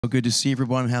So good to see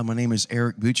everyone. My name is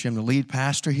Eric Bucci. I'm the lead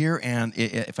pastor here, and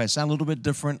if I sound a little bit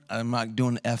different, I'm not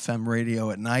doing FM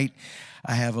radio at night.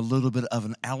 I have a little bit of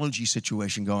an allergy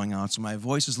situation going on, so my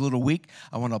voice is a little weak.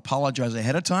 I want to apologize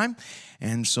ahead of time,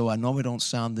 and so I know I don't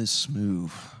sound this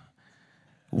smooth.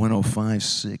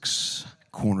 105.6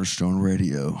 Cornerstone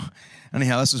Radio.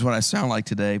 Anyhow, this is what I sound like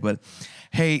today, but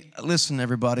hey, listen,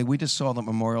 everybody, we just saw the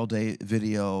Memorial Day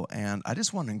video, and I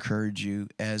just want to encourage you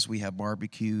as we have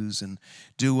barbecues and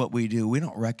do what we do. We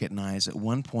don't recognize that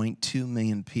 1.2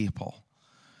 million people,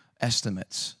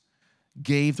 estimates,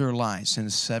 gave their lives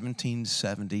since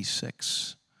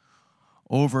 1776.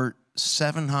 Over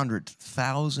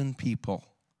 700,000 people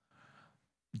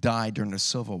died during the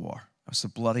Civil War. It was the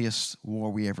bloodiest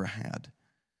war we ever had.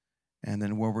 And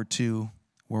then World War II,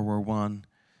 World War I,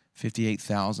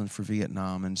 58,000 for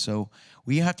Vietnam. And so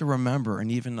we have to remember,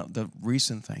 and even the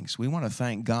recent things, we want to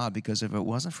thank God, because if it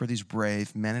wasn't for these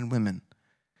brave men and women,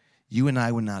 you and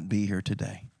I would not be here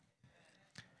today.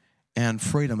 And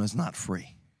freedom is not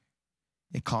free.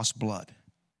 It costs blood.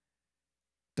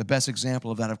 The best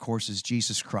example of that, of course, is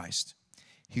Jesus Christ.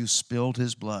 He spilled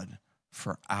his blood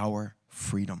for our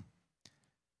freedom.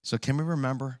 So can we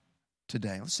remember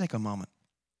today? Let's take a moment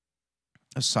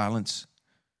of silence.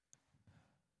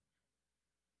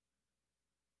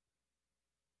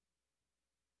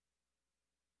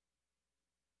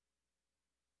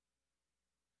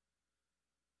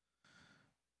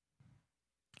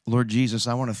 Lord Jesus,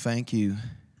 I want to thank you,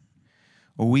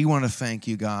 or we want to thank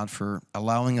you, God, for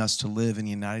allowing us to live in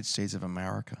the United States of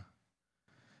America,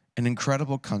 an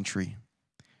incredible country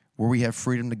where we have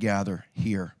freedom to gather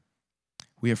here.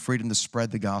 We have freedom to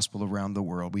spread the gospel around the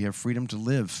world. We have freedom to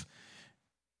live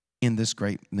in this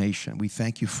great nation. We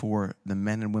thank you for the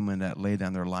men and women that lay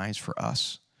down their lives for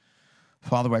us.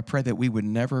 Father, I pray that we would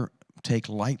never take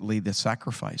lightly the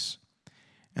sacrifice,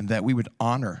 and that we would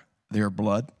honor their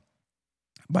blood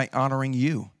by honoring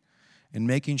you and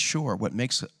making sure what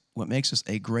makes us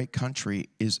a great country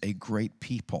is a great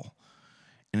people,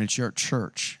 and it's your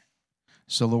church.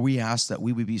 So, Lord, we ask that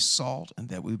we would be salt and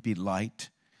that we would be light,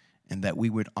 and that we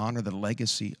would honor the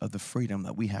legacy of the freedom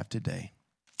that we have today.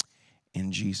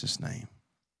 In Jesus' name,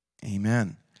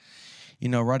 amen. You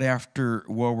know, right after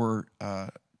World War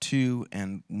II,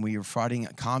 and when we were fighting,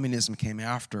 communism came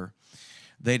after,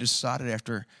 they decided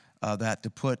after that to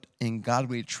put in God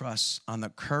we trust on the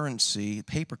currency,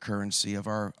 paper currency of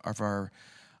our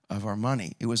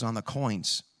money. It was on the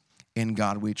coins, in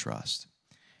God we trust.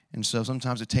 And so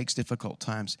sometimes it takes difficult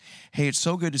times. Hey, it's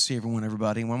so good to see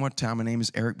everybody. One more time, my name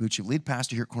is Eric Bucci, lead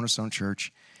pastor here at Cornerstone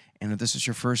Church. And if this is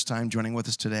your first time joining with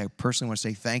us today, I personally want to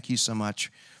say thank you so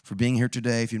much for being here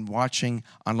today. If you're watching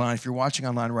online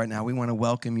right now, we want to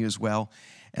welcome you as well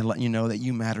and let you know that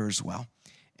you matter as well.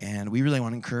 And we really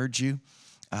want to encourage you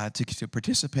to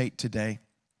participate today.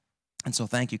 And so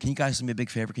thank you. Can you guys do me a big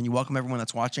favor? Can you welcome everyone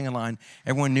that's watching online,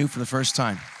 everyone new for the first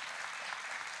time?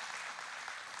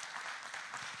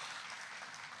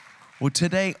 Well,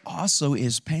 today also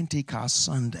is Pentecost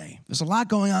Sunday. There's a lot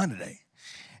going on today.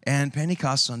 And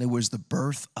Pentecost Sunday was the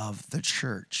birth of the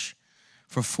church.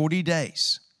 For 40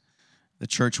 days, the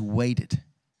church waited.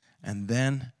 And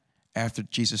then after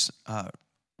Jesus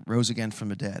rose again from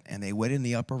the dead, and they waited in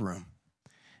the upper room.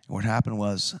 And what happened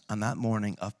was, on that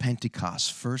morning of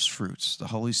Pentecost, first fruits, the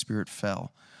Holy Spirit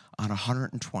fell on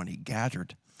 120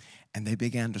 gathered. And they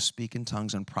began to speak in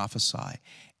tongues and prophesy.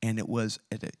 And it was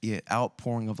an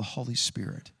outpouring of the Holy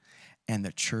Spirit. And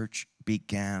the church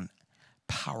began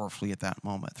powerfully at that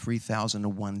moment, 3,000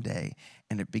 in one day.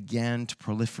 And it began to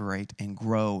proliferate and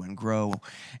grow.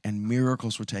 And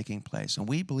miracles were taking place. And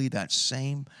we believe that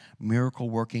same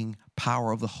miracle-working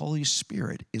power of the Holy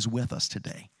Spirit is with us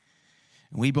today.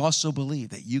 And we also believe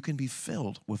that you can be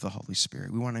filled with the Holy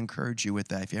Spirit. We want to encourage you with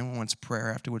that. If anyone wants prayer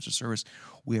afterwards of service,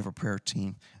 we have a prayer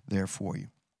team there for you.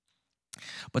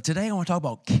 But today I want to talk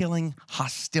about killing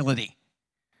hostility.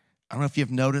 I don't know if you've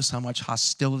noticed how much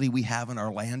hostility we have in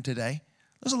our land today.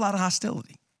 There's a lot of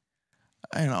hostility.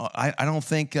 I don't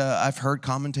think I've heard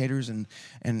commentators and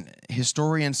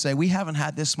historians say we haven't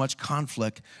had this much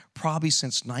conflict probably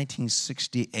since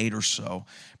 1968 or so.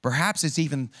 Perhaps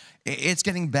it's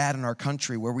getting bad in our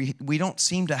country where we don't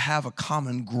seem to have a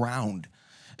common ground.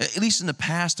 At least in the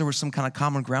past there was some kind of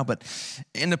common ground, but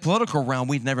in the political realm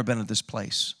we've never been at this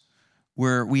place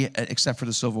where except for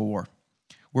the Civil War,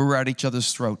 where we're at each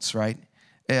other's throats, right?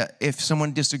 If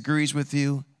someone disagrees with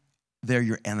you, they're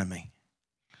your enemy.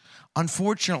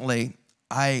 Unfortunately,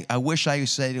 I wish I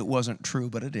said it wasn't true,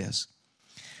 but it is.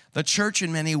 The church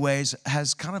in many ways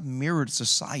has kind of mirrored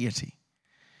society.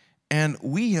 And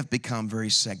we have become very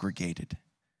segregated.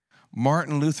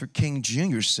 Martin Luther King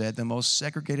Jr. said the most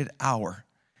segregated hour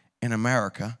in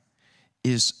America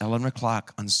is 11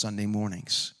 o'clock on Sunday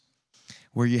mornings,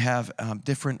 where you have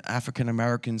different African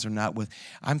Americans are not with.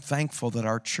 I'm thankful that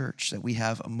our church, that we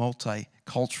have a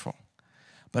multicultural.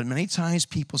 But many times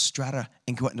people strata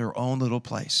and go in their own little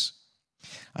place.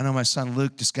 I know my son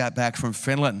Luke just got back from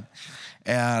Finland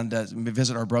and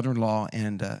visit our brother-in-law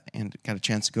and got a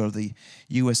chance to go to the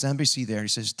U.S. Embassy there. And he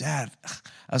says, Dad,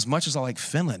 as much as I like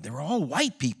Finland, they were all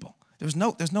white people. There's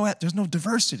no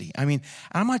diversity. I mean,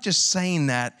 I'm not just saying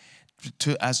that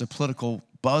as a political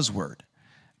buzzword,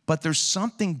 but there's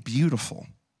something beautiful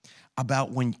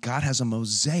about when God has a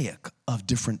mosaic of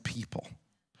different people.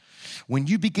 When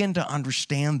you begin to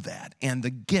understand that and the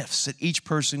gifts that each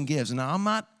person gives, and I'm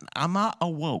not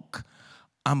awoke,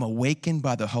 I'm awakened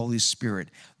by the Holy Spirit.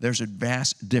 There's a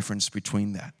vast difference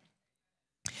between that.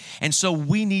 And so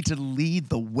we need to lead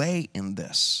the way in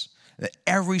this, that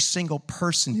every single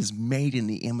person is made in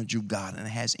the image of God and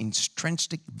has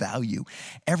intrinsic value,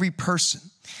 every person.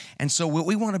 And so what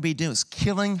we want to be doing is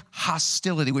killing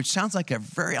hostility, which sounds like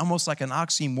almost like an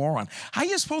oxymoron. How are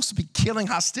you supposed to be killing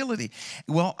hostility?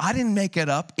 Well, I didn't make it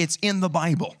up. It's in the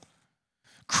Bible.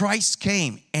 Christ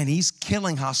came and he's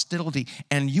killing hostility,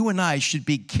 and you and I should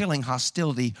be killing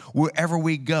hostility wherever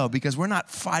we go, because we're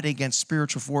not fighting against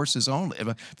spiritual forces only,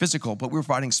 physical, but we're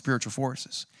fighting spiritual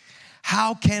forces.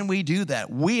 How can we do that?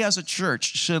 We as a church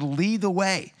should lead the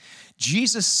way.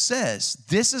 Jesus says,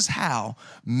 this is how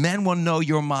men will know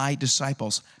you're my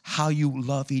disciples, how you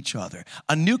love each other.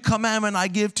 A new commandment I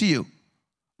give to you,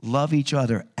 love each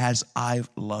other as I've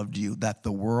loved you, that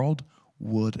the world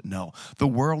would know. The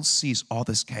world sees all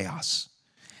this chaos,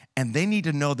 and they need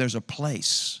to know there's a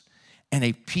place and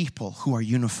a people who are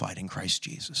unified in Christ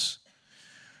Jesus.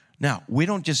 Now, we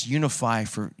don't just unify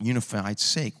for unified's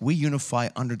sake. We unify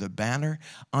under the banner,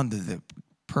 under the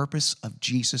purpose of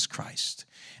Jesus Christ.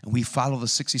 And we follow the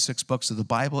 66 books of the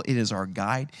Bible. It is our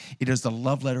guide. It is the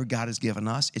love letter God has given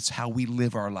us. It's how we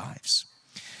live our lives.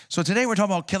 So today we're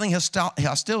talking about killing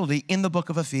hostility in the book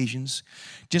of Ephesians.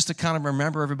 Just to kind of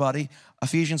remember everybody,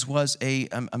 Ephesians was a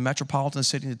metropolitan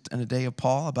city in the day of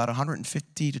Paul. About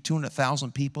 150 to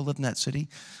 200,000 people lived in that city.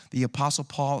 The Apostle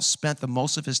Paul spent the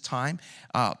most of his time,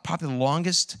 probably the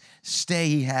longest stay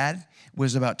he had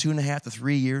was about 2.5 to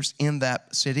 3 years in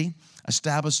that city.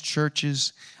 Established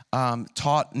churches,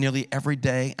 taught nearly every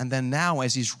day. And then now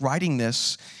as he's writing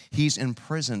this, he's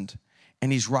imprisoned.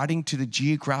 And he's writing to the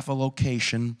geographical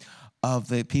location of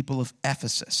the people of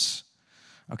Ephesus,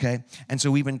 okay? And so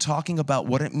we've been talking about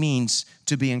what it means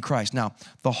to be in Christ. Now,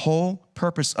 the whole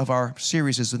purpose of our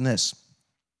series is in this,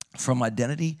 from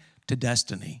identity to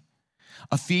destiny.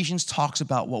 Ephesians talks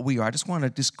about what we are. I just want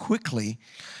to just quickly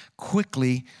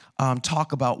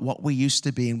talk about what we used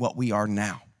to be and what we are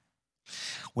now.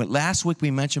 Well, last week we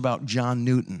mentioned about John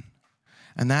Newton,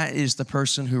 and that is the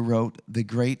person who wrote the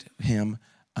great hymn,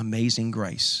 Amazing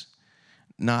Grace,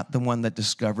 not the one that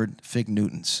discovered Fig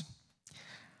Newtons,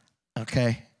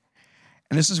 okay?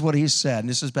 And this is what he said, and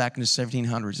this is back in the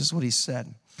 1700s. This is what he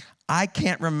said. I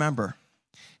can't remember.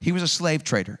 He was a slave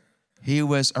trader. He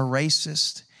was a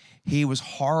racist. He was a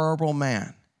horrible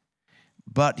man.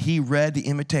 But he read the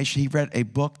Imitation. He read a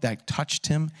book that touched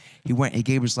him. He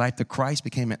gave his life to Christ,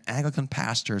 became an Anglican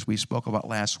pastor, as we spoke about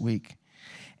last week.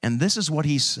 And this is what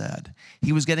he said.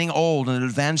 He was getting old and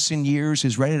advanced in years. He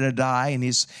was ready to die, and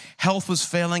his health was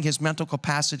failing. His mental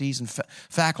capacities and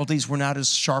faculties were not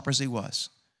as sharp as he was.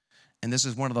 And this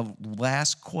is one of the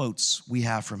last quotes we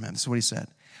have from him. This is what he said.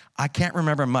 I can't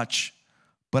remember much,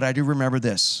 but I do remember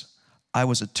this. I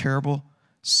was a terrible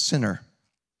sinner.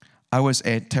 I was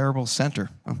a terrible sinner,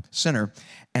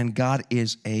 and God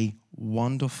is a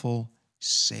wonderful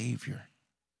Savior.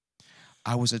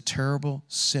 I was a terrible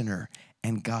sinner,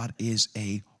 and God is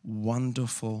a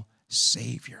wonderful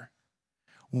Savior.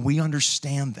 When we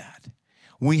understand that,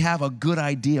 we have a good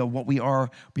idea of what we are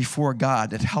before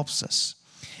God. It helps us.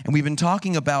 And we've been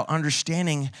talking about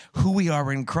understanding who we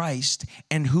are in Christ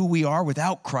and who we are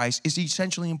without Christ is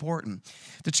essentially important.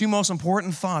 The two most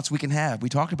important thoughts we can have, we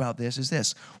talked about this, is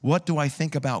this. What do I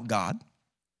think about God?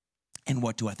 And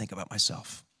what do I think about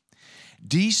myself?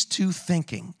 These two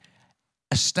thinking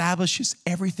establishes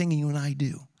everything you and I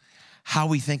do. How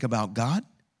we think about God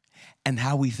and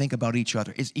how we think about each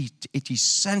other. It's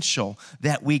essential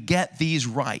that we get these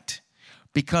right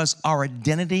because our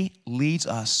identity leads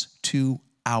us to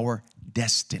our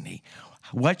destiny.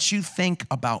 What you think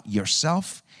about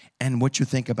yourself and what you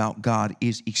think about God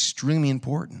is extremely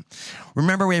important.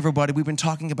 Remember, everybody, we've been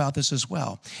talking about this as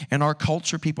well. In our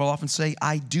culture, people often say,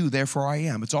 I do, therefore I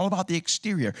am. It's all about the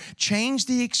exterior. Change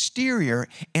the exterior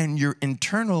and your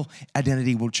internal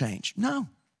identity will change. No,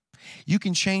 you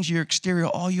can change your exterior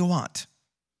all you want.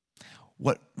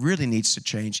 What really needs to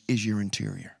change is your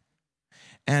interior.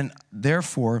 And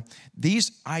therefore,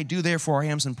 these I do, therefore I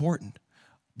am is important.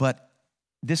 But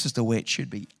this is the way it should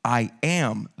be. I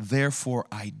am, therefore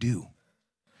I do.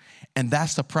 And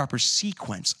that's the proper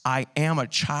sequence. I am a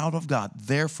child of God,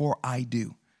 therefore I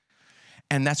do.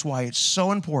 And that's why it's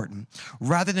so important.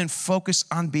 Rather than focus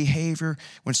on behavior,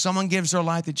 when someone gives their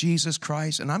life to Jesus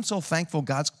Christ, and I'm so thankful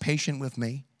God's patient with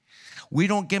me, we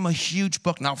don't give them a huge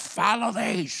book. Now follow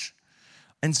these.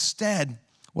 Instead,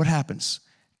 what happens?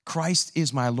 Christ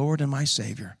is my Lord and my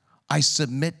Savior. I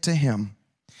submit to him.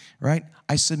 Right?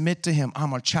 I submit to him.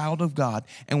 I'm a child of God.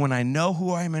 And when I know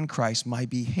who I am in Christ, my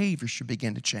behavior should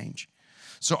begin to change.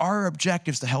 So our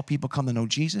objective is to help people come to know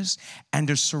Jesus and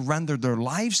to surrender their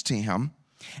lives to him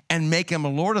and make him a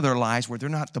Lord of their lives where they're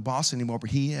not the boss anymore, but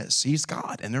he is. He's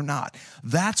God, and they're not.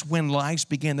 That's when lives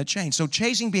begin to change. So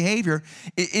chasing behavior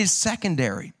is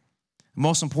secondary. The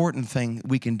most important thing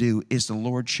we can do is the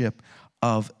lordship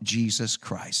of Jesus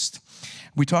Christ.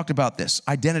 We talked about this,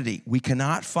 identity. We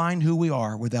cannot find who we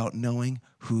are without knowing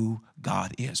who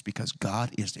God is, because God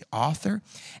is the author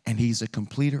and he's the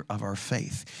completer of our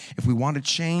faith. If we want to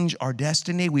change our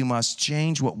destiny, we must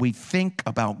change what we think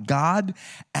about God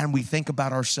and we think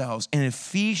about ourselves. And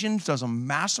Ephesians does a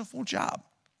masterful job.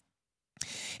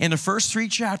 In the first 3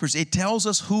 chapters, it tells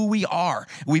us who we are.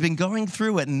 We've been going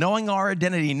through it, knowing our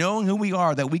identity, knowing who we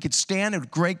are, that we could stand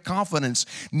with great confidence,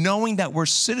 knowing that we're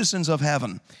citizens of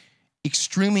heaven.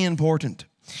 Extremely important.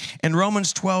 In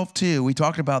Romans 12:2, we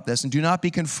talked about this, and do not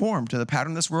be conformed to the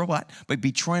pattern of this world, but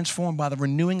be transformed by the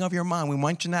renewing of your mind. We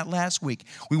mentioned that last week.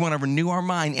 We want to renew our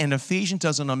mind, and Ephesians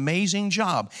does an amazing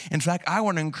job. In fact, I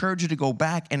want to encourage you to go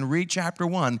back and read chapter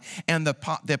 1, and the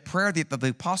prayer that the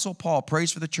Apostle Paul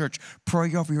prays for the church.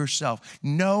 Pray over yourself.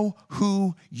 Know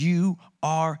who you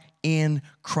are in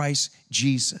Christ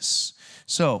Jesus.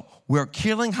 So we're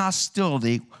killing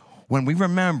hostility when we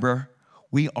remember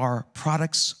we are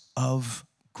products of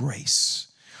grace.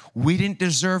 We didn't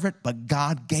deserve it, but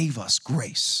God gave us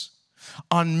grace.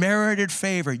 Unmerited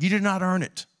favor. You did not earn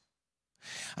it.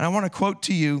 And I want to quote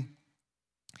to you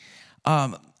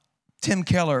Tim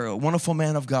Keller, a wonderful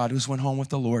man of God who's went home with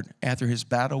the Lord after his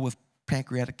battle with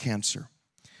pancreatic cancer.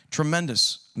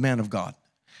 Tremendous man of God.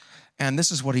 And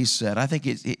this is what he said. I think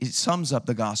it sums up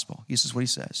the gospel. This is what he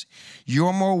says.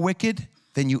 You're more wicked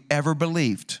than you ever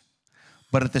believed,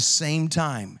 but at the same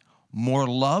time, more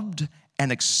loved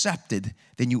and accepted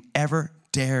than you ever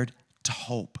dared to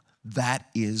hope. That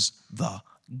is the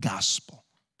gospel.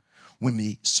 When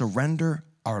we surrender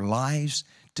our lives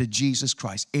to Jesus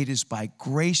Christ, it is by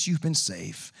grace you've been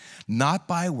saved, not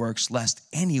by works, lest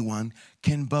anyone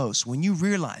can boast. When you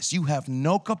realize you have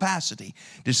no capacity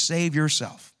to save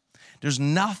yourself, there's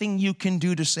nothing you can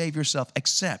do to save yourself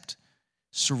except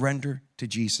surrender to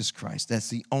Jesus Christ. That's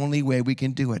the only way we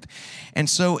can do it. And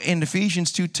so in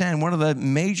Ephesians 2:10, one of the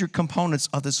major components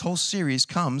of this whole series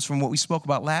comes from what we spoke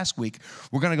about last week.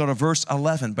 We're going to go to verse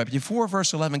 11. But before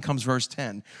verse 11 comes verse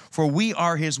 10. For we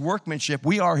are his workmanship.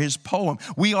 We are his poem.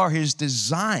 We are his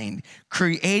design,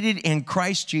 created in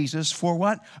Christ Jesus for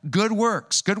what? Good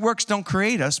works. Good works don't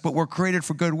create us, but we're created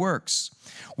for good works,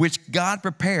 which God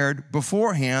prepared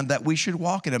beforehand that we should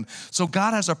walk in him. So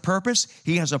God has a purpose.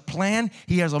 He has a plan.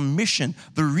 He has a mission.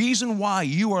 The reason why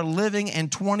you are living in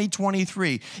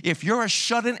 2023, if you're a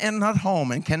shut-in and at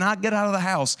home and cannot get out of the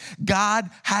house, God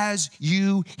has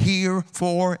you here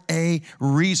for a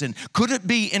reason. Could it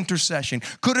be intercession?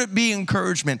 Could it be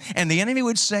encouragement? And the enemy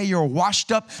would say you're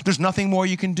washed up. There's nothing more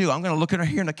you can do. I'm going to look at her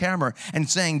here in the camera and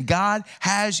saying God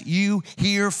has you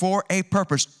here for a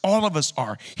purpose. All of us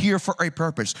are here for a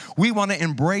purpose. We want to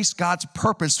embrace God's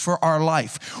purpose for our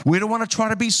life. We don't want to try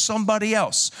to be somebody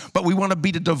else, but we want to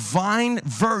be the divine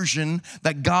version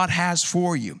that God has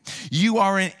for you. You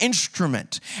are an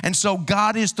instrument, and so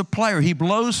God is the player. He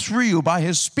blows through you by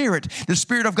his Spirit. The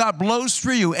Spirit of God blows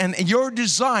through you, and your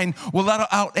design will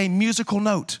let out a musical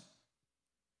note.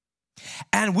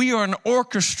 And we are an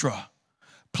orchestra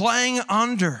playing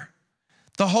under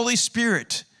the Holy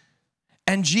Spirit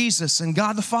and Jesus and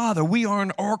God the Father. We are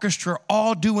an orchestra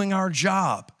all doing our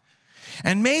job.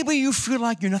 And maybe you feel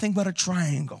like you're nothing but a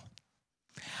triangle.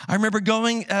 I remember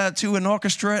going to an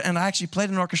orchestra, and I actually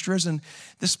played in orchestras, and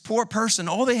this poor person,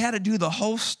 all they had to do the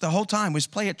whole time was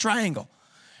play a triangle.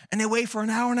 And they wait for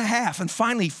an hour and a half, and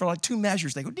finally, for like 2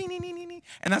 measures, they go, ding, ding, ding, ding, ding,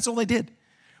 and that's all they did.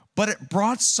 but it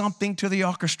brought something to the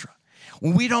orchestra.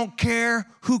 We don't care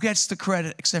who gets the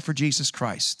credit except for Jesus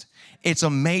Christ. It's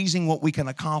amazing what we can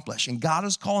accomplish. And God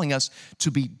is calling us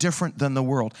to be different than the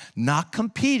world, not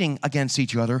competing against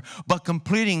each other, but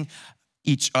completing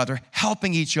each other,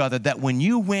 helping each other, that when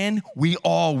you win, we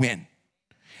all win.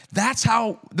 That's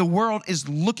how the world is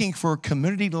looking for a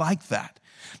community like that.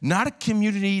 Not a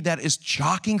community that is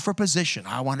jockeying for position.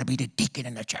 I want to be the deacon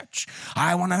in the church.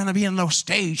 I want to be on the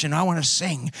stage and I want to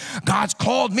sing. God's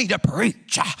called me to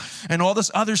preach and all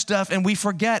this other stuff. And we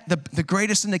forget the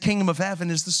greatest in the kingdom of heaven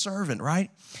is the servant, right?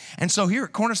 And so here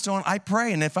at Cornerstone, I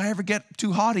pray. And if I ever get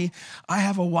too haughty, I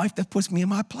have a wife that puts me in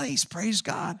my place. Praise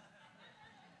God.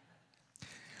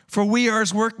 For we are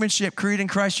his workmanship, created in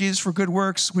Christ Jesus for good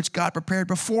works, which God prepared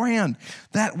beforehand,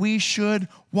 that we should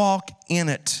walk in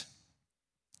it.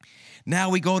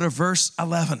 Now we go to verse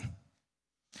 11.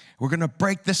 We're going to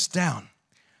break this down.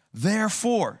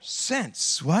 Therefore,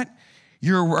 since, what?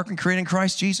 You're working, created in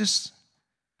Christ Jesus.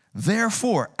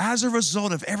 Therefore, as a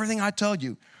result of everything I told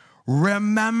you,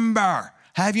 remember.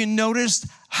 Have you noticed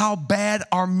how bad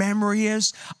our memory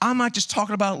is? I'm not just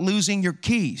talking about losing your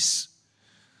keys.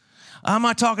 I'm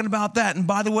not talking about that. And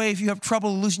by the way, if you have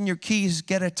trouble losing your keys,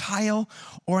 get a tile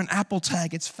or an Apple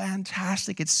tag. It's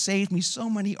fantastic. It saved me so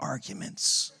many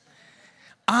arguments.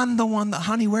 I'm the one that,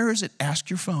 honey, where is it? Ask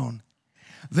your phone.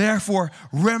 Therefore,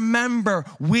 remember,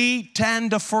 we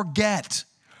tend to forget.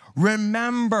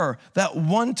 Remember that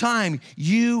one time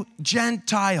you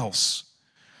Gentiles,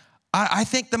 I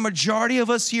think the majority of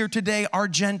us here today are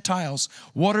Gentiles.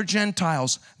 What are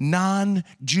Gentiles?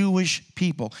 Non-Jewish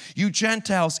people. You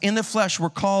Gentiles in the flesh were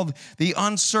called the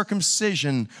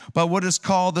uncircumcision, but what is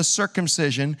called the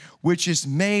circumcision, which is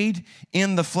made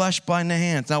in the flesh by the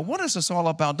hands. Now, what is this all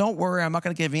about? Don't worry, I'm not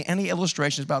going to give you any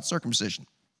illustrations about circumcision.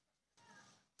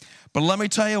 But let me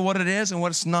tell you what it is and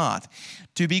what it's not.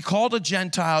 To be called a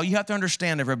Gentile, you have to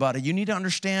understand, everybody. You need to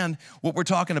understand what we're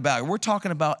talking about. We're talking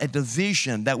about a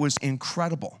division that was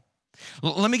incredible.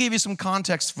 Let me give you some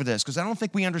context for this, because I don't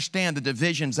think we understand the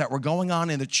divisions that were going on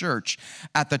in the church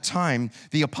at the time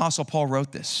the Apostle Paul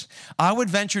wrote this. I would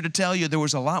venture to tell you there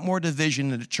was a lot more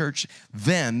division in the church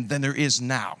then than there is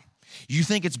now. You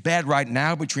think it's bad right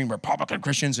now between Republican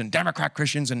Christians and Democrat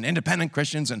Christians and independent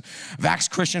Christians and vax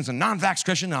Christians and non-vax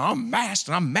Christians, and I'm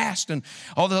masked and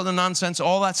all the other nonsense,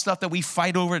 all that stuff that we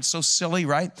fight over. It's so silly,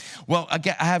 right? Well,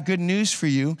 again, I have good news for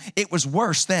you. It was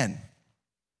worse then.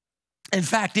 In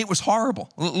fact, it was horrible.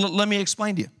 Let me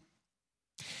explain to you.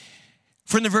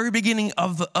 From the very beginning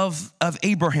of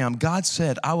Abraham, God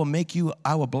said, I will bless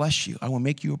you. I will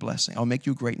make you a blessing. I will make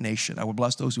you a great nation. I will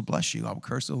bless those who bless you. I will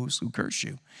curse those who curse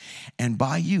you. And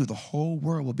by you, the whole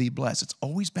world will be blessed. It's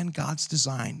always been God's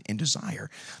design and desire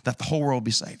that the whole world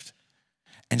be saved.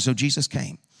 And so Jesus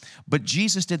came. But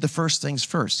Jesus did the first things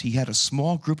first. He had a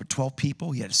small group of 12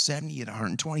 people. He had 70, he had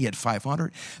 120, he had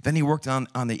 500. Then he worked on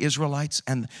the Israelites.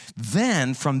 And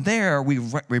then from there, we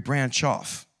branch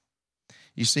off.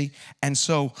 You see? And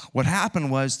so what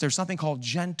happened was there's something called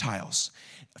Gentiles.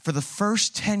 For the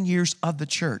first 10 years of the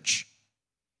church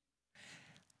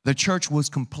was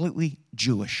completely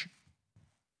Jewish.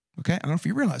 Okay? I don't know if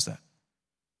you realize that.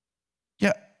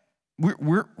 Yeah,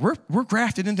 we're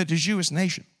grafted into the Jewish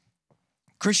nation.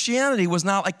 Christianity was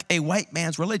not like a white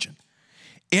man's religion.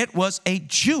 It was a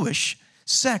Jewish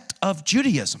sect of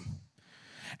Judaism.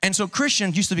 And so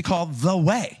Christians used to be called the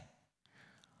way.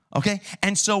 Okay,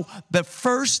 and so the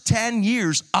first 10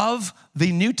 years of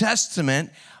the New Testament,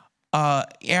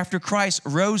 after Christ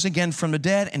rose again from the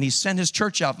dead and he sent his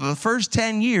church out, for the first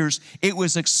 10 years, it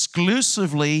was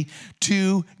exclusively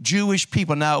to Jewish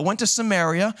people. Now, it went to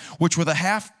Samaria, which were the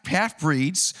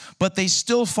half-breeds, but they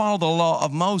still followed the law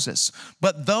of Moses.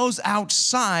 But those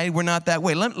outside were not that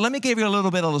way. Let me give you a little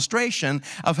bit of illustration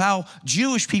of how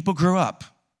Jewish people grew up.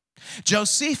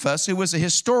 Josephus, who was a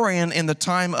historian in the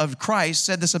time of Christ,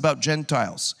 said this about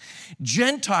Gentiles.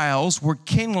 Gentiles were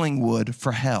kindling wood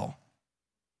for hell.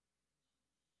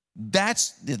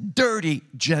 That's the dirty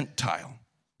Gentile.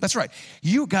 That's right.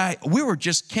 You guys, we were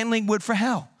just kindling wood for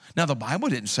hell. Now, the Bible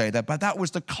didn't say that, but that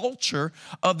was the culture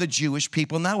of the Jewish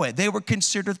people in that way. They were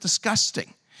considered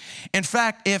disgusting. In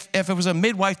fact, if it was a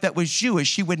midwife that was Jewish,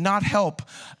 she would not help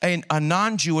a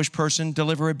non-Jewish person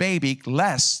deliver a baby,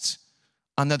 lest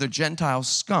another Gentile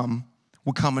scum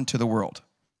will come into the world.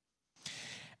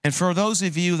 And for those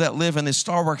of you that live in the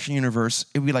Star Wars universe,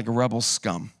 it would be like a rebel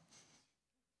scum.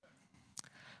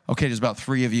 Okay, there's about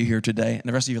 3 of you here today, and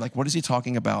the rest of you are like, what is he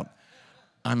talking about?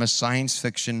 I'm a science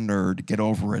fiction nerd. Get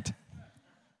over it.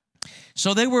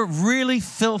 So they were really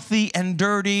filthy and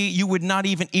dirty. You would not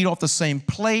even eat off the same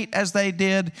plate as they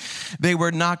did. They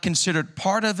were not considered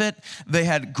part of it. They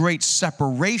had great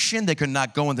separation. They could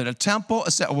not go into the temple.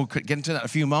 We'll get into that in a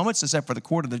few moments, except for the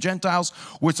court of the Gentiles,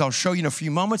 which I'll show you in a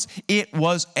few moments. It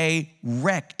was a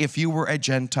wreck if you were a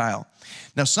Gentile.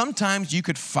 Now, sometimes you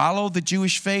could follow the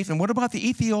Jewish faith. And what about the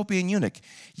Ethiopian eunuch?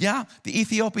 Yeah, the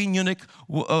Ethiopian eunuch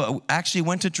actually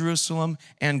went to Jerusalem,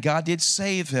 and God did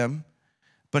save him.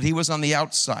 But he was on the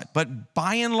outside. But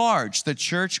by and large, the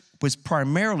church was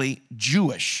primarily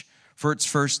Jewish for its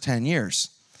first 10 years.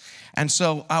 And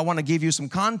so I want to give you some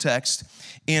context.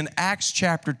 In Acts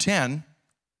chapter 10,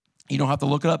 you don't have to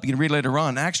look it up. You can read it later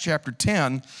on. Acts chapter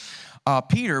 10,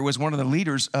 Peter was one of the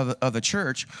leaders of the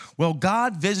church. Well,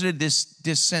 God visited this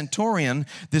centurion,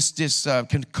 this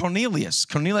Cornelius.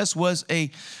 Cornelius was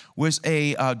a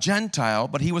Gentile,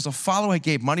 but he was a follower. He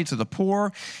gave money to the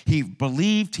poor. He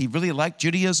believed. He really liked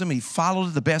Judaism. He followed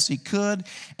it the best he could,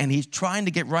 and he's trying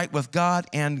to get right with God.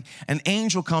 And an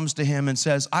angel comes to him and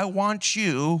says, I want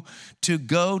you to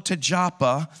go to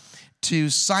Joppa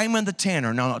to Simon the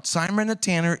tanner. Now, Simon the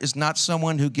tanner is not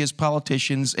someone who gives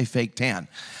politicians a fake tan.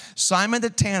 Simon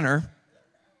the tanner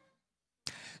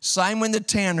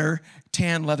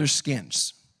tanned leather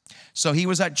skins. So he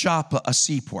was at Joppa, a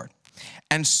seaport.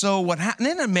 And so what happened,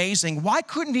 isn't it amazing? Why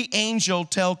couldn't the angel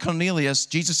tell Cornelius,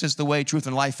 Jesus is the way, truth,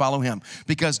 and life, follow him?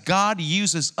 Because God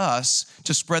uses us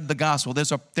to spread the gospel.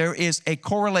 There is a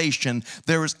correlation.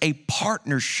 There is a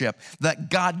partnership that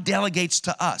God delegates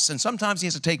to us. And sometimes he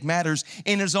has to take matters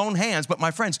in his own hands. But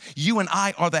my friends, you and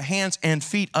I are the hands and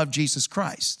feet of Jesus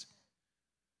Christ.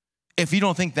 If you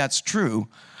don't think that's true,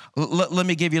 let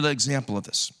me give you an example of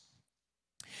this.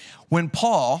 When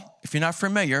Paul, if you're not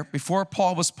familiar, before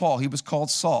Paul was Paul, he was called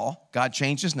Saul. God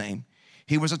changed his name.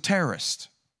 He was a terrorist.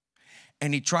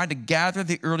 And he tried to gather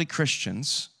the early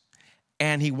Christians,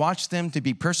 and he watched them to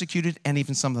be persecuted and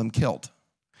even some of them killed.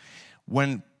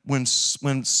 When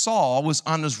Saul was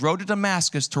on his road to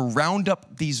Damascus to round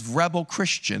up these rebel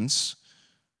Christians,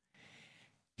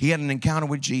 he had an encounter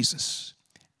with Jesus.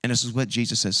 And this is what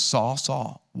Jesus says, Saul,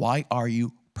 Saul, why are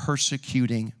you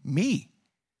persecuting me?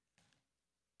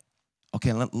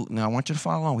 Okay, now I want you to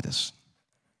follow along with this.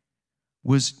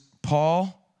 Was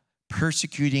Paul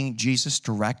persecuting Jesus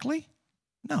directly?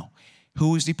 No.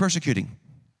 Who is he persecuting?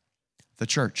 The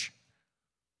church.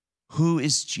 Who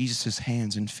is Jesus'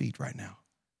 hands and feet right now?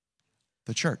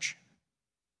 The church.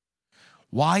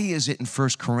 Why is it in 1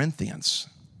 Corinthians,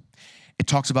 it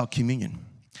talks about communion?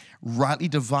 Rightly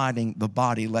dividing the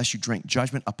body lest you drink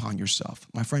judgment upon yourself.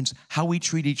 My friends, how we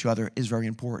treat each other is very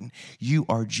important. You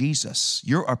are Jesus.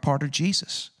 You're a part of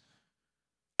Jesus.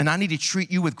 And I need to treat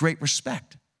you with great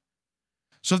respect.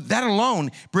 So that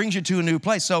alone brings you to a new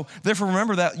place. So therefore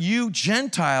remember that you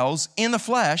Gentiles in the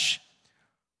flesh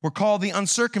were called the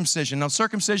uncircumcision. Now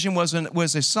circumcision was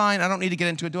a sign. I don't need to get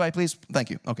into it, do I please?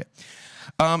 Thank you. Okay.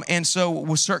 And so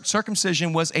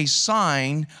circumcision was a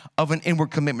sign of an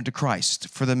inward commitment to Christ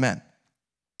for the men.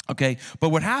 Okay, but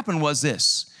what happened was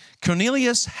this.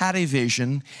 Cornelius had a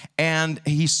vision, and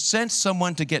he sent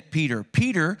someone to get Peter.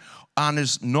 Peter, on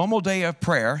his normal day of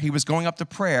prayer, he was going up to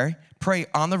pray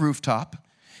on the rooftop.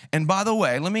 And by the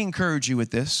way, let me encourage you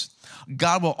with this.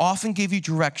 God will often give you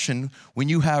direction when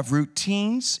you have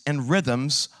routines and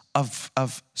rhythms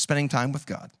of spending time with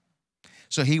God.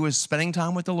 So he was spending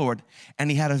time with the Lord,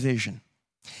 and he had a vision.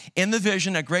 In the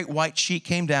vision, a great white sheet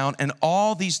came down, and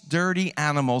all these dirty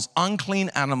animals, unclean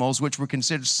animals, which were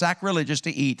considered sacrilegious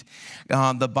to eat,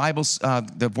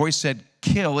 the voice said,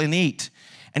 kill and eat.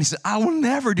 And he said, I will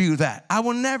never do that. I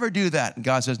will never do that. And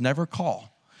God says, never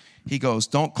call. He goes,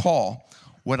 don't call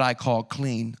what I call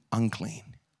clean, unclean.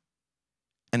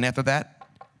 And after that,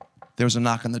 there was a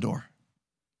knock on the door.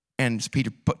 And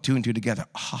Peter put two and two together.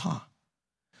 Ha.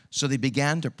 So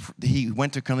he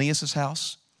went to Cornelius'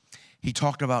 house. He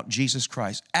talked about Jesus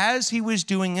Christ. As he was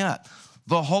doing that,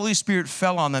 the Holy Spirit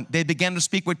fell on them. They began to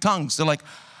speak with tongues. They're like,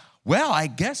 well, I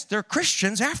guess they're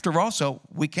Christians after all, so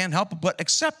we can't help but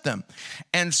accept them.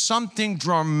 And something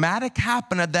dramatic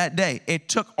happened at that day. It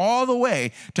took all the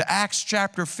way to Acts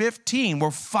chapter 15, where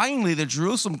finally the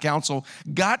Jerusalem council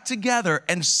got together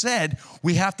and said,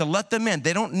 we have to let them in.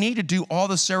 They don't need to do all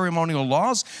the ceremonial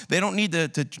laws. They don't need to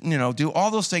do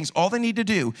all those things. All they need to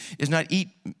do is not eat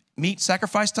meat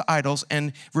sacrificed to idols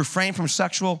and refrain from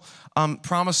sexual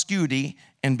promiscuity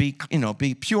and be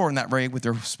pure in that way with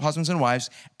their husbands and wives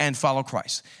and follow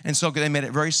Christ. And so they made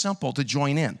it very simple to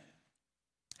join in.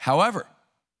 However,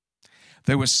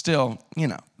 there was still,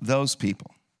 those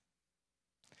people.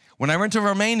 When I went to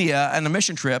Romania on a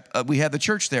mission trip, we had the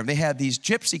church there. They had these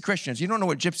gypsy Christians. You don't know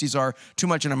what gypsies are too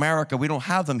much in America. We don't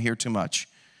have them here too much.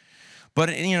 But,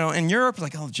 in Europe,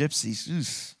 like, oh, gypsies,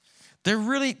 oof. They're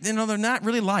really, they're not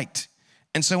really liked.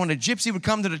 And so when a gypsy would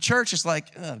come to the church, it's like,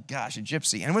 oh, gosh, a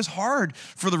gypsy. And it was hard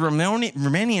for the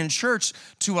Romanian church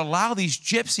to allow these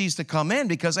gypsies to come in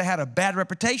because they had a bad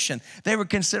reputation. They were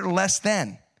considered less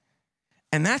than.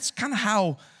 And that's kind of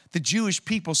how the Jewish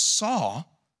people saw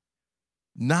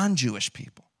non-Jewish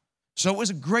people. So it was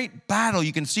a great battle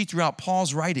you can see throughout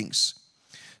Paul's writings.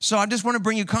 So I just want to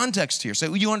bring you context here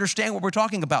so you understand what we're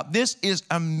talking about. This is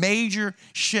a major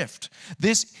shift.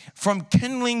 This from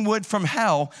kindling wood from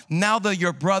hell, now they're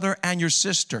your brother and your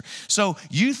sister. So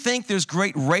you think there's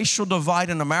great racial divide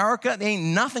in America? There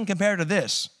ain't nothing compared to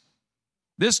this.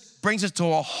 This brings us to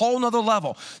a whole nother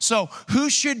level. So who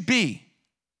should be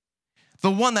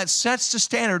the one that sets the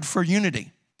standard for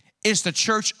unity? Is the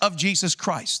church of Jesus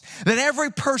Christ. That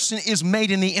every person is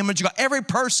made in the image of God. Every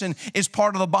person is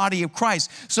part of the body of Christ.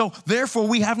 So therefore,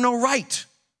 we have no right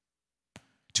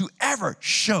to ever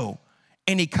show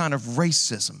any kind of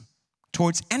racism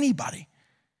towards anybody.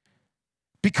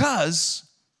 Because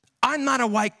I'm not a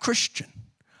white Christian.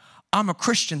 I'm a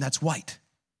Christian that's white.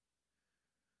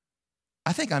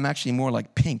 I think I'm actually more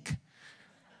like pink,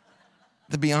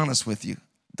 to be honest with you.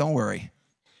 Don't worry.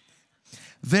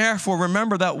 Therefore,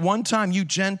 remember that one time you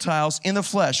Gentiles in the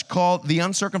flesh, called the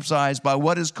uncircumcised by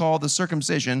what is called the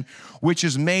circumcision, which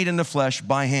is made in the flesh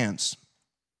by hands.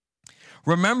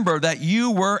 Remember that you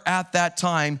were at that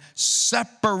time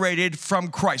separated from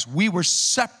Christ. We were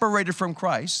separated from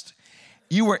Christ.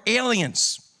 You were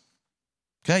aliens.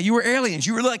 Okay, you were aliens.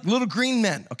 You were like little green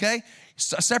men, okay?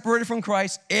 Separated from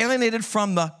Christ, alienated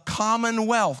from the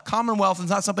commonwealth. Commonwealth is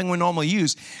not something we normally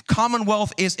use.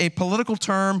 Commonwealth is a political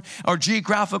term or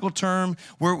geographical term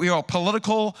where we are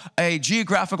a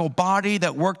geographical body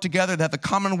that work together. That the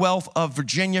Commonwealth of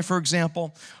Virginia, for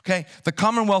example, okay? The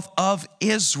Commonwealth of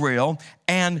Israel,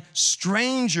 and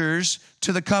strangers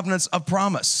to the covenants of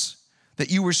promise. That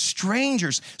you were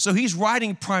strangers. So he's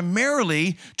writing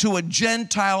primarily to a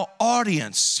Gentile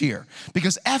audience here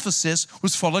because Ephesus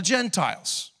was full of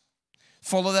Gentiles,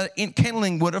 full of that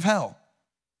kindling wood of hell.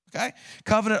 Okay?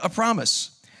 Covenant of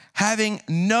promise. Having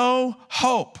no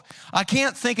hope. I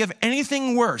can't think of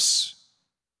anything worse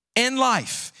in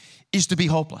life is to be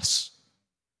hopeless.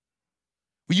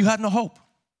 Well, you have no hope.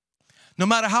 No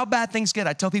matter how bad things get,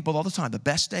 I tell people all the time, the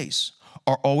best days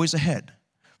are always ahead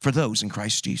for those in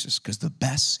Christ Jesus, because the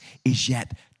best is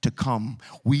yet to come.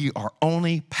 We are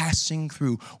only passing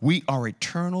through. We are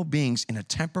eternal beings in a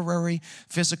temporary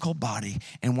physical body,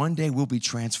 and one day we'll be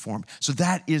transformed. So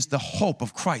that is the hope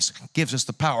of Christ, gives us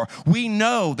the power. We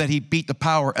know that he beat the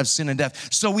power of sin and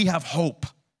death, so we have hope.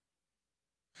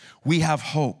 We have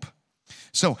hope.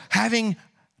 So having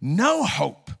no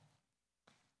hope,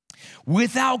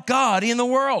 without God in the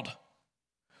world.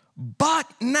 But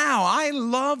now, I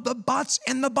love the buts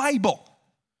in the Bible.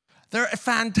 They're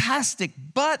fantastic.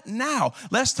 But now,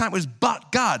 last time it was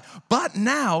but God. But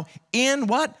now, in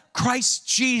what? Christ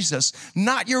Jesus.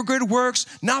 Not your good works,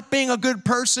 not being a good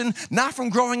person, not from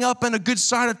growing up in a good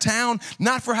side of town,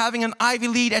 not for having an Ivy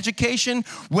League education.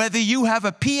 Whether you have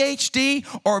a PhD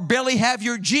or barely have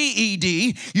your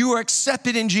GED, you are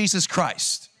accepted in Jesus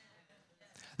Christ.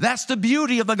 That's the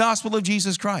beauty of the gospel of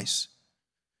Jesus Christ.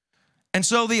 And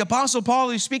so the Apostle Paul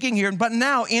is speaking here, but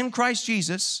now in Christ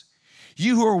Jesus,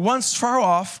 you who were once far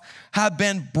off have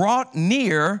been brought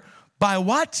near by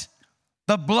what?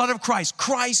 The blood of Christ.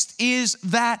 Christ is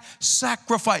that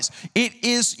sacrifice. It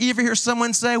is, you ever hear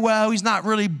someone say, well, he's not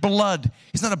really blood.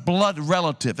 He's not a blood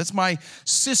relative. It's my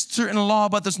sister-in-law,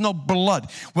 but there's no blood.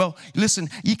 Well, listen,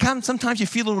 sometimes you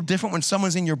feel a little different when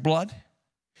someone's in your blood.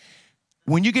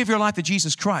 When you give your life to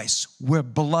Jesus Christ, we're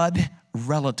blood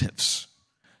relatives.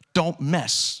 Don't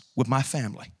mess with my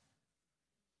family.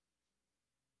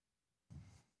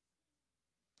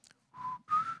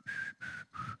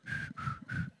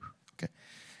 Okay.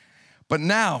 But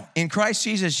now, in Christ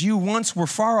Jesus, you once were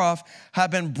far off,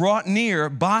 have been brought near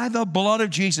by the blood of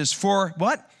Jesus. For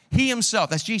what? He himself,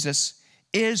 that's Jesus,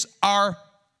 is our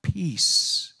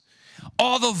peace.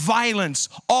 All the violence,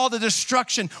 all the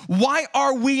destruction. Why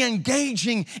are we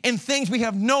engaging in things we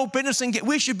have no business in?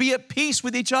 We should be at peace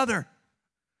with each other.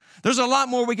 There's a lot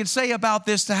more we could say about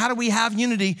this, to how do we have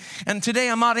unity? And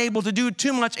today I'm not able to do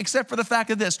too much except for the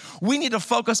fact of this. We need to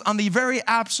focus on the very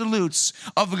absolutes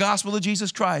of the gospel of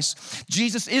Jesus Christ.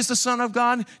 Jesus is the Son of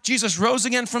God. Jesus rose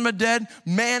again from the dead.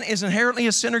 Man is inherently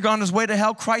a sinner gone his way to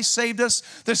hell. Christ saved us.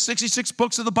 The 66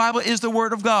 books of the Bible is the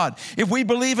Word of God. If we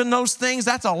believe in those things,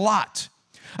 that's a lot.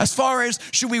 As far as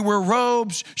should we wear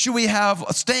robes, should we have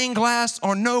stained glass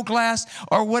or no glass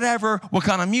or whatever, what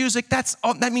kind of music,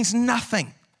 that means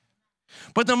nothing.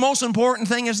 But the most important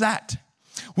thing is that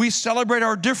we celebrate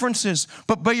our differences,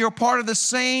 but you're part of the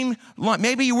same line.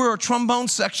 Maybe you were a trombone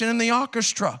section in the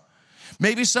orchestra.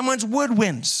 Maybe someone's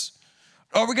woodwinds.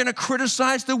 Are we going to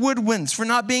criticize the woodwinds for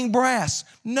not being brass?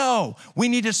 No, we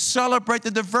need to celebrate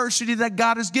the diversity that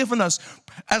God has given us.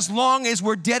 As long as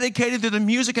we're dedicated to the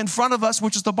music in front of us,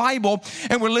 which is the Bible,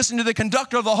 and we're listening to the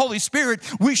conductor of the Holy Spirit,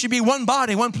 we should be one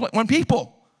body, one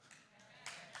people.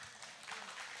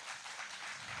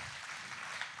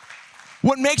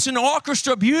 What makes an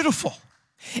orchestra beautiful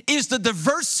is the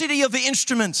diversity of the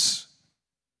instruments.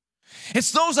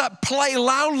 It's those that play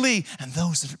loudly and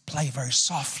those that play very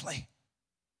softly.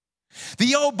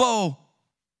 The oboe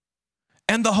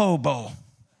and the hobo.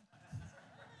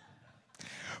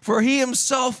 For he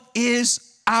himself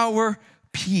is our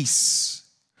peace.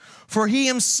 For he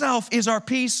himself is our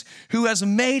peace, who has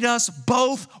made us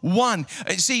both one.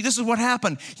 See, this is what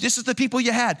happened. This is the people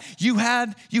you had. You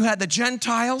had the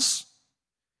Gentiles,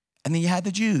 and then you had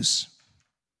the Jews.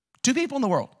 Two people in the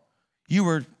world. You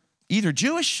were either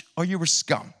Jewish or you were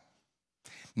scum.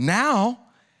 Now,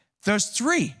 there's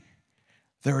three.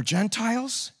 There are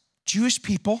Gentiles, Jewish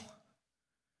people,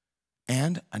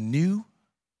 and a new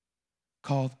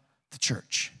called the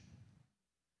church.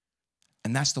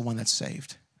 And that's the one that's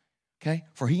saved. Okay?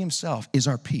 For he himself is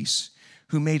our peace,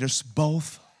 who made us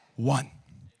both one.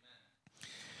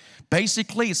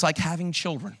 Basically, it's like having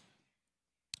children.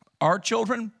 Our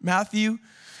children, Matthew,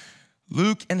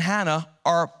 Luke, and Hannah,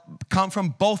 come from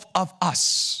both of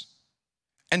us.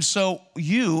 And so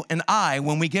you and I,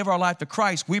 when we give our life to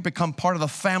Christ, we become part of the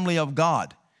family of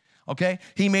God, okay?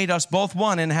 He made us both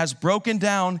one and has broken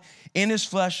down in his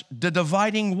flesh the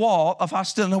dividing wall of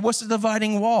hostility. Now, what's the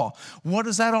dividing wall? What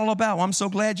is that all about? Well, I'm so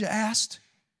glad you asked.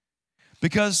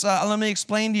 Because let me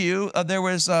explain to you, there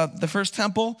was the first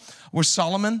temple was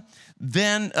Solomon.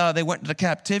 Then they went into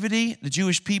captivity, the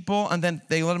Jewish people, and then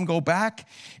they let them go back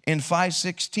in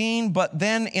 516. But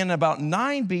then in about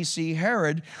 9 BC,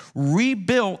 Herod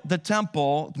rebuilt the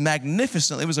temple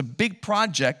magnificently. It was a big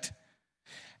project,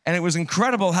 and it was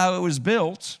incredible how it was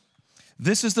built.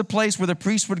 This is the place where the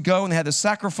priests would go, and they had the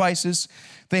sacrifices.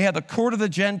 They had the court of the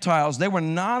Gentiles. They were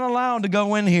not allowed to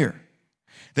go in here.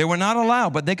 They were not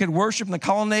allowed, but they could worship in the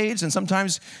colonnades, and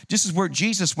sometimes this is where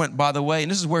Jesus went, by the way,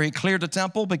 and this is where he cleared the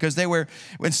temple, because they were,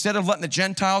 instead of letting the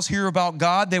Gentiles hear about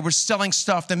God, they were selling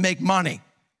stuff to make money.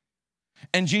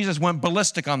 And Jesus went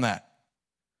ballistic on that.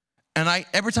 And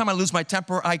every time I lose my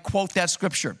temper, I quote that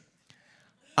scripture.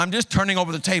 I'm just turning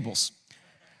over the tables.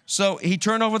 So he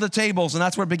turned over the tables, and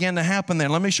that's what began to happen there.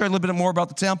 Let me show you a little bit more about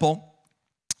the temple.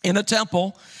 In the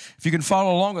temple, if you can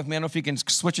follow along with me, I don't know if you can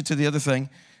switch it to the other thing.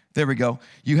 There we go.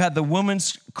 You had the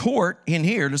women's court in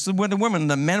here. This is where the women,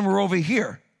 the men were over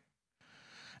here.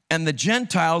 And the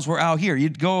Gentiles were out here.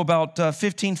 You'd go about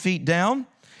 15 feet down,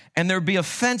 and there'd be a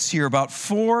fence here about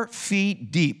 4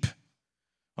 feet deep.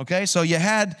 Okay, so you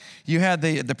had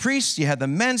the priests, you had the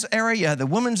men's area, you had the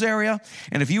women's area,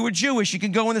 and if you were Jewish, you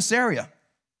could go in this area.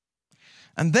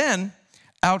 And then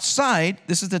outside,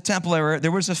 this is the temple area,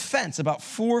 there was a fence about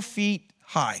 4 feet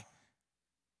high.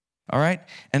 All right?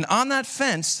 And on that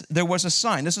fence, there was a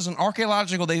sign. This is an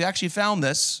archaeological, they actually found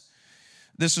this.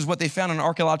 This is what they found in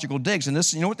archaeological digs. And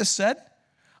this, you know what this said?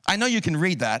 I know you can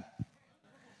read that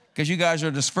because you guys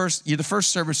are the first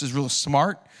service is real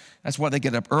smart. That's why they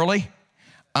get up early.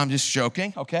 I'm just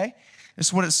joking, okay? This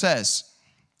is what it says.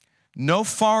 No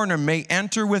foreigner may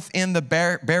enter within the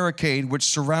barricade which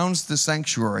surrounds the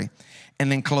sanctuary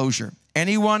and enclosure.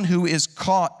 Anyone who is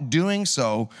caught doing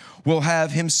so will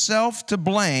have himself to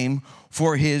blame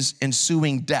for his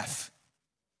ensuing death.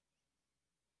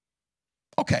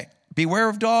 Okay, beware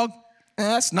of dog.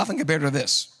 That's nothing compared to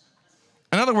this.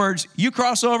 In other words, you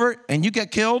cross over and you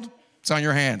get killed, it's on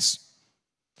your hands.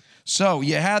 So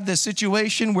you have this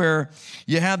situation where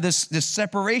you have this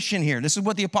separation here. This is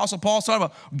what the Apostle Paul's talking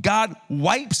about. God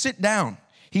wipes it down.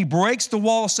 He breaks the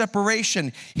wall of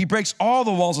separation. He breaks all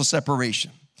the walls of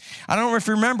separation. I don't know if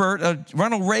you remember,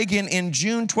 Ronald Reagan in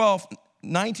June 12,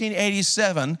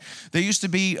 1987, there used to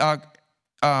be,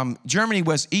 Germany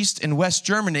was East and West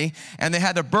Germany, and they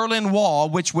had the Berlin Wall,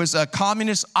 which was a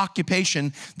communist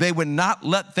occupation. They would not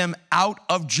let them out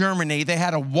of Germany. They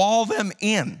had to wall them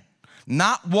in,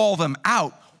 not wall them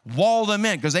out, wall them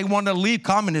in, because they wanted to leave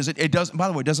communism. It doesn't, by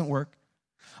the way, it doesn't work.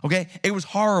 Okay? It was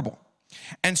horrible.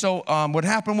 And so what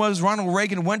happened was Ronald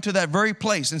Reagan went to that very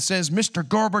place and says, Mr.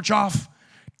 Gorbachev,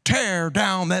 tear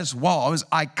down this wall. It was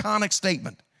an iconic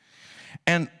statement.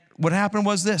 And what happened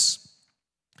was this.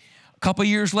 couple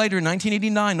years later,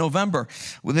 1989, November,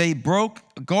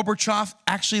 Gorbachev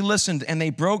actually listened, and they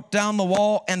broke down the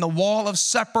wall, and the wall of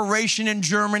separation in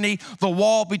Germany, the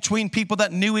wall between people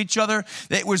that knew each other,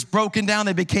 it was broken down.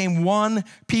 They became one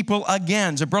people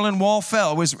again. The Berlin Wall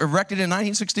fell. It was erected in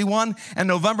 1961, and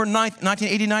November 9th,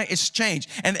 1989, it's changed,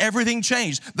 and everything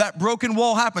changed. That broken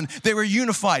wall happened. They were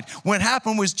unified. What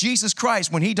happened was Jesus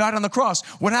Christ, when he died on the cross,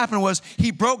 what happened was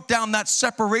he broke down that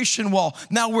separation wall.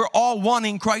 Now we're all one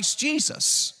in Christ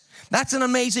Jesus. That's an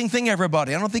amazing thing,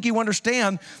 everybody. I don't think you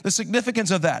understand the significance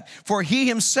of that. For he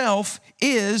himself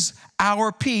is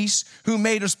our peace, who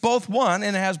made us both one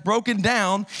and has broken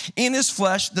down in his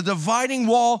flesh the dividing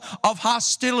wall of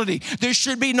hostility. There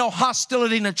should be no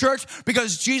hostility in the church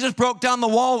because Jesus broke down the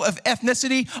wall of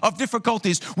ethnicity, of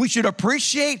difficulties. We should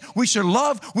appreciate, we should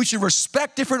love, we should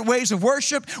respect different ways of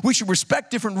worship. We should respect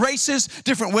different races,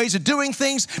 different ways of doing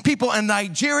things. People in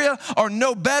Nigeria are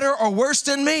no better or worse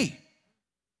than me.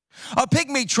 A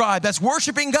pygmy tribe that's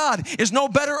worshiping God is no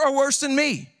better or worse than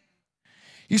me.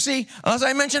 You see, as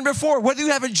I mentioned before, whether you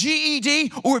have a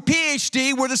GED or a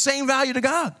PhD, we're the same value to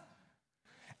God.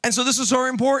 And so this is our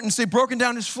importance. They've broken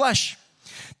down his flesh,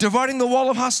 dividing the wall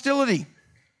of hostility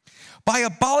by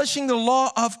abolishing the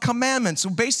law of commandments. So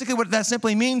basically what that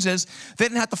simply means is they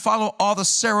didn't have to follow all the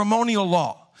ceremonial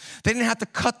law. They didn't have to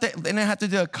cut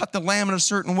the lamb in a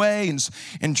certain way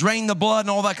and drain the blood and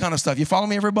all that kind of stuff. You follow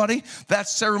me, everybody?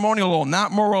 That's ceremonial law,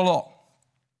 not moral law.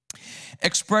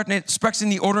 Expressing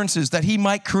the ordinances that he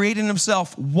might create in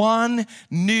himself one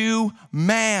new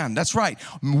man. That's right.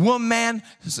 One man,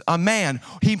 a man.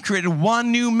 He created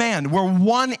one new man. We're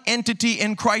one entity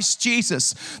in Christ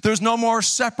Jesus. There's no more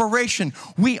separation.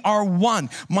 We are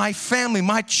one. My family,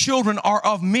 my children are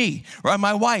of me. Right?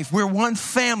 My wife, we're one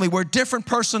family. We're different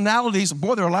personalities.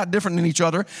 Boy, they're a lot different than each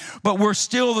other, but we're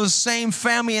still the same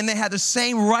family, and they have the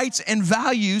same rights and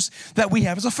values that we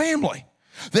have as a family.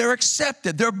 They're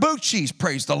accepted. They're Bucci's.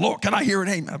 Praise the Lord. Can I hear an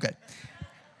amen? Okay.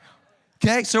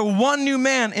 Okay, so one new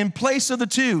man in place of the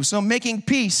two. So making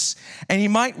peace, and he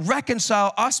might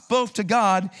reconcile us both to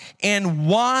God in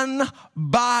one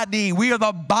body. We are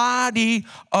the body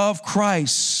of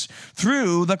Christ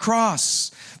through the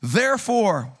cross.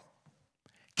 Therefore,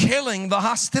 killing the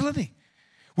hostility.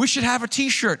 We should have a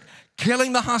t-shirt,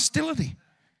 killing the hostility.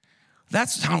 That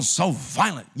sounds so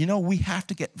violent. You know, we have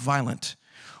to get violent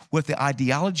with the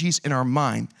ideologies in our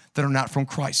mind that are not from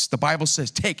Christ. The Bible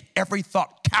says, take every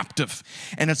thought captive.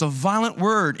 And it's a violent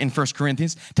word in 1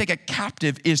 Corinthians. Take it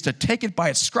captive is to take it by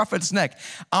its scruff of its neck.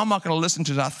 I'm not going to listen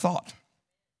to that thought.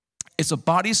 It's a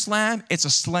body slam. It's a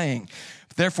slaying.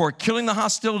 Therefore, killing the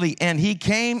hostility. And he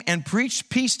came and preached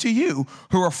peace to you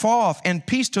who are far off, and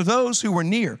peace to those who were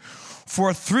near.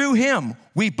 For through him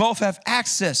we both have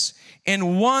access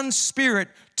in one spirit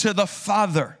to the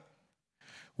Father.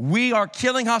 We are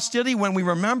killing hostility when we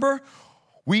remember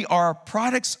we are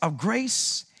products of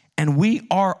grace, and we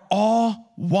are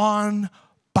all one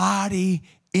body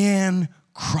in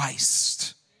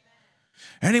Christ.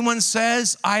 Anyone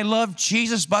says, I love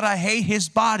Jesus, but I hate his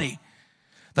body.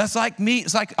 That's like me.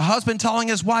 It's like a husband telling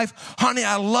his wife, honey,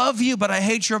 I love you, but I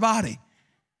hate your body.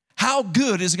 How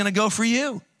good is it going to go for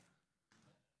you?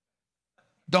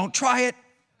 Don't try it.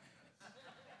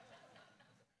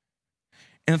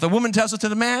 And if the woman tells it to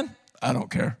the man, I don't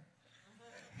care.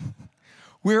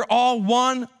 We're all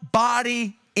one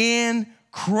body in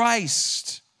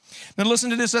Christ. Now listen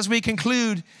to this as we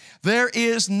conclude. There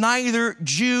is neither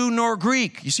Jew nor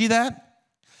Greek. You see that?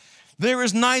 There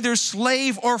is neither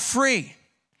slave or free.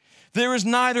 There is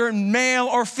neither male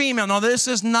or female. Now this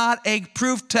is not a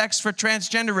proof text for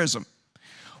transgenderism.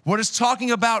 What it's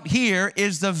talking about here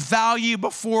is the value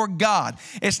before God.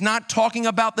 It's not talking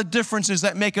about the differences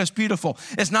that make us beautiful.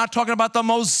 It's not talking about the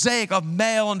mosaic of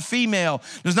male and female.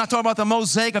 It's not talking about the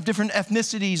mosaic of different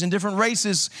ethnicities and different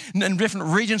races and different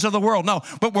regions of the world. No,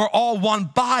 but we're all one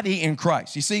body in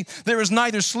Christ. You see, there is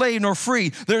neither slave nor free.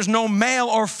 There's no male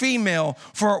or female,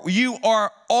 for you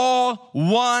are all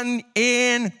one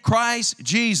in Christ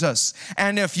Jesus.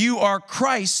 And if you are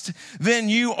Christ, then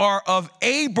you are of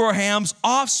Abraham's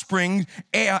offspring,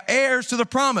 heirs to the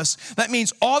promise. That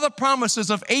means all the promises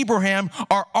of Abraham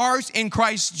are ours in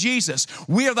Christ Jesus.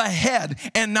 We are the head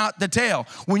and not the tail.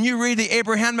 When you read the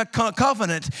Abrahamic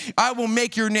covenant, I will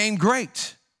make your name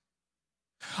great.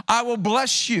 I will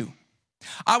bless you.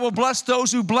 I will bless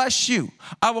those who bless you.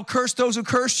 I will curse those who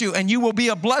curse you, and you will be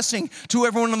a blessing to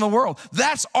everyone in the world.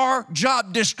 That's our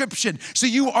job description. So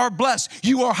you are blessed.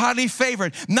 You are highly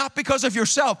favored, not because of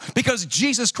yourself, because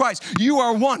Jesus Christ. You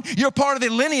are one. You're part of the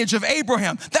lineage of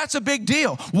Abraham. That's a big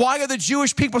deal. Why are the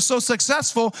Jewish people so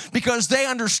successful? Because they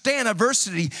understand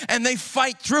adversity and they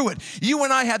fight through it. You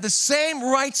and I have the same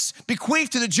rights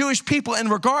bequeathed to the Jewish people in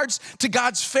regards to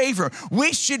God's favor.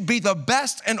 We should be the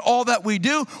best in all that we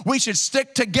do. We should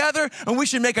stick together, and we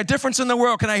should make a difference in the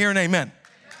world. Can I hear an amen?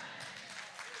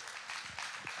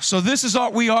 So this is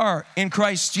what we are in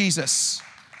Christ Jesus.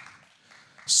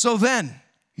 So then,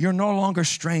 you're no longer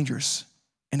strangers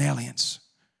and aliens,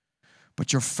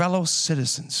 but you're fellow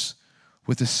citizens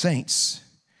with the saints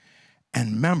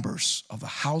and members of the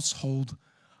household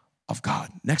of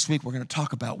God. Next week, we're going to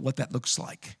talk about what that looks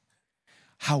like,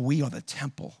 how we are the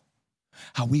temple,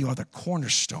 how we are the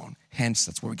cornerstone. Hence,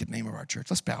 that's where we get the name of our church.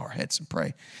 Let's bow our heads and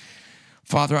pray.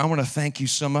 Father, I want to thank you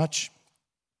so much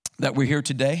that we're here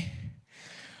today.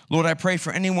 Lord, I pray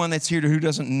for anyone that's here who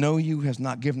doesn't know you, has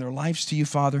not given their lives to you,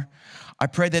 Father. I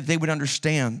pray that they would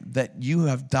understand that you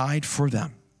have died for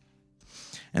them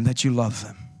and that you love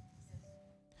them.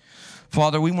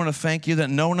 Father, we want to thank you that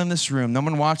no one in this room, no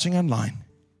one watching online,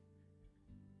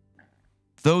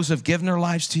 those who have given their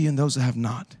lives to you and those that have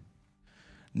not,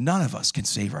 none of us can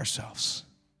save ourselves.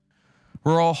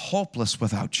 We're all hopeless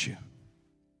without you.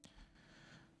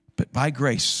 But by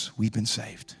grace, we've been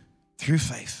saved through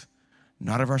faith,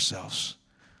 not of ourselves,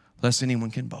 lest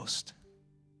anyone can boast.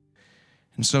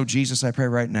 And so, Jesus, I pray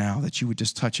right now that you would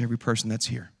just touch every person that's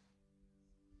here.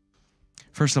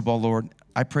 First of all, Lord,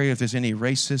 I pray if there's any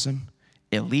racism,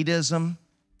 elitism,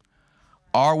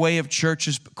 our way of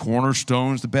churches,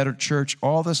 Cornerstone's the better church,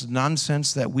 all this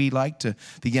nonsense that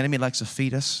the enemy likes to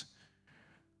feed us.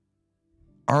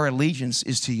 Our allegiance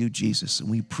is to you, Jesus, and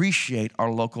we appreciate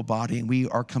our local body, and we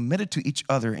are committed to each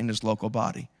other in this local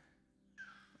body.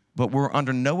 But we're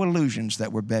under no illusions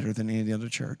that we're better than any other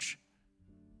church.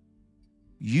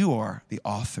 You are the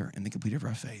author and the completer of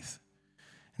our faith.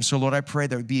 And so, Lord, I pray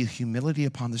there would be a humility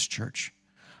upon this church,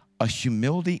 a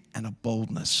humility and a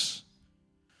boldness,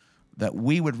 that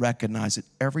we would recognize that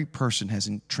every person has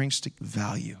intrinsic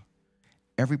value.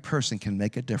 Every person can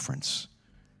make a difference,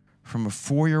 from a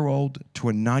 4-year-old to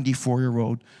a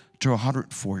 94-year-old to a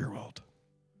 104-year-old,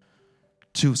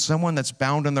 to someone that's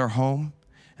bound in their home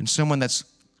and someone that's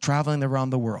traveling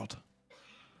around the world.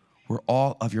 We're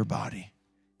all of your body.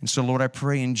 And so, Lord, I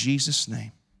pray in Jesus'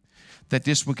 name that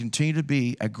this will continue to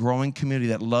be a growing community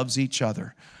that loves each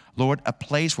other. Lord, a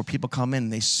place where people come in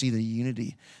and they see the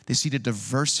unity. They see the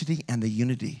diversity and the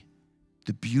unity,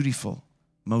 the beautiful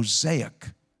mosaic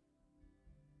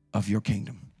of your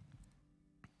kingdom.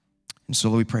 And so,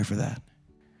 Lord, we pray for that.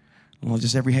 Lord,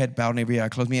 just every head bowed and every eye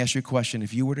closed. Let me ask you a question.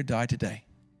 If you were to die today,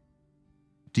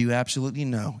 do you absolutely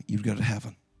know you'd go to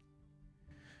heaven?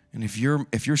 And if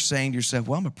you're saying to yourself,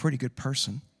 well, I'm a pretty good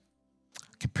person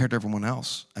compared to everyone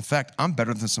else. In fact, I'm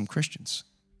better than some Christians.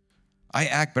 I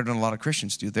act better than a lot of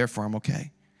Christians do, therefore I'm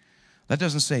okay. That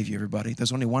doesn't save you, everybody.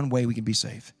 There's only one way we can be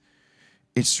saved.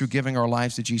 It's through giving our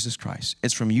lives to Jesus Christ.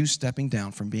 It's from you stepping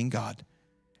down from being God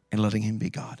and letting him be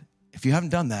God. If you haven't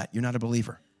done that, you're not a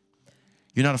believer.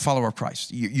 You're not a follower of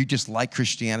Christ. You just like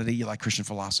Christianity. You like Christian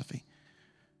philosophy.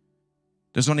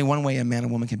 There's only one way a man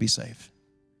and woman can be saved.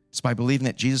 It's by believing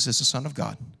that Jesus is the Son of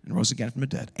God and rose again from the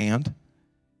dead. And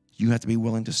you have to be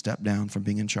willing to step down from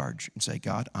being in charge and say,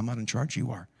 God, I'm not in charge,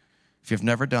 you are. If you've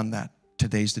never done that,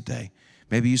 today's the day.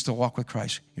 Maybe you used to walk with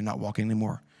Christ. You're not walking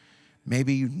anymore.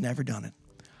 Maybe you've never done it.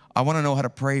 I want to know how to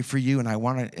pray for you, and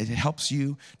it helps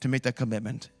you to make that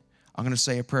commitment. I'm going to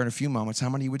say a prayer in a few moments. How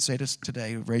many of you would say this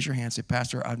today? Raise your hand and say,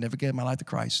 Pastor, I've never given my life to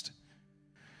Christ.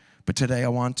 But today I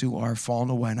want to, or I've fallen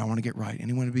away, and I want to get right.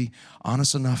 Anyone to be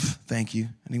honest enough? Thank you.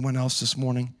 Anyone else this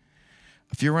morning?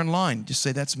 If you're online, just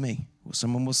say, that's me.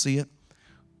 Someone will see it.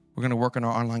 We're going to work on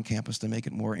our online campus to make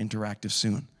it more interactive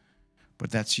soon. But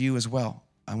that's you as well.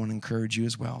 I want to encourage you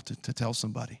as well to tell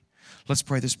somebody. Let's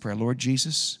pray this prayer. Lord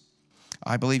Jesus,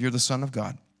 I believe you're the Son of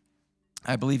God.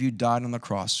 I believe you died on the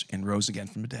cross and rose again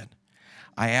from the dead.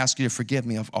 I ask you to forgive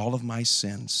me of all of my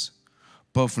sins,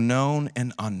 both known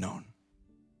and unknown.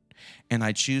 And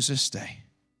I choose this day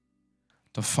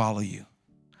to follow you.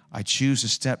 I choose to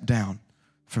step down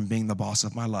from being the boss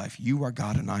of my life. You are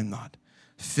God and I'm not.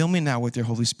 Fill me now with your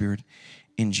Holy Spirit.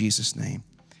 In Jesus' name,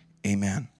 amen.